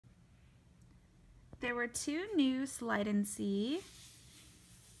there were 2 new Slide and See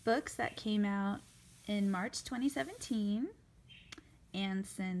books that came out in March 2017. And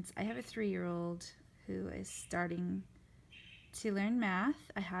since I have a 3-year-old who is starting to learn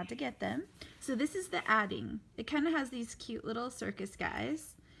math, I had to get them. So this is the adding. It kind of has these cute little circus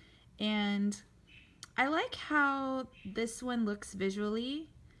guys. And I like how this one looks visually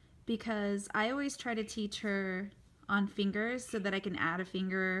because I always try to teach her on fingers so that I can add a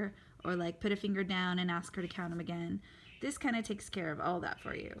finger or like put a finger down and ask her to count them again. This kind of takes care of all that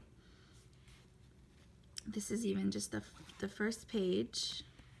for you. This is even just the first page.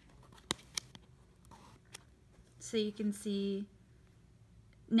 So you can see,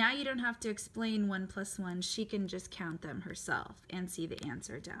 now you don't have to explain 1 plus 1. She can just count them herself and see the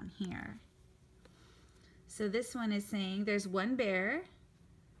answer down here. So this one is saying there's 1 bear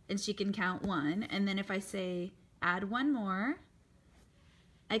and she can count 1. And then if I say add 1 more,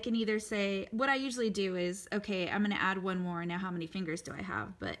 I can either say, what I usually do is, okay, I'm going to add 1 more. Now how many fingers do I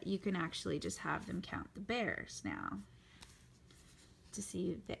have? But you can actually just have them count the bears now to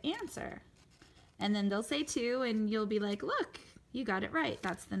see the answer. And then they'll say 2 and you'll be like, look, you got it right.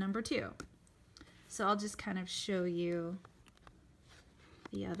 That's the number 2. So I'll just kind of show you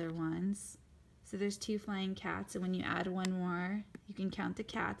the other ones. So there's 2 flying cats, and when you add 1 more, you can count the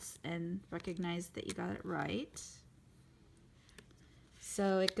cats and recognize that you got it right.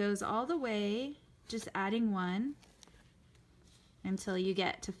 So it goes all the way, just adding 1 until you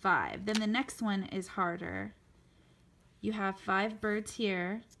get to 5. Then the next one is harder. You have 5 birds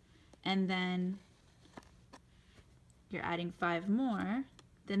here, and then you're adding 5 more.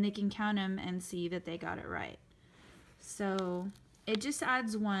 Then they can count them and see that they got it right. So it just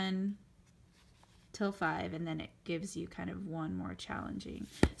adds 1 till 5, and then it gives you kind of 1 more challenging.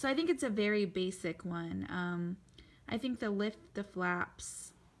 So I think it's a very basic one. I think the lift the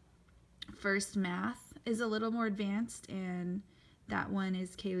flaps first math is a little more advanced, and that one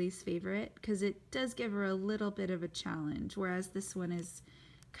is Kaylee's favorite because it does give her a little bit of a challenge, whereas this one is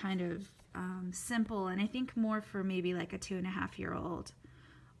kind of simple, and I think more for maybe like a 2.5-year-old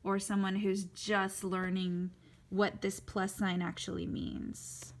or someone who's just learning what this plus sign actually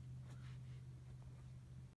means.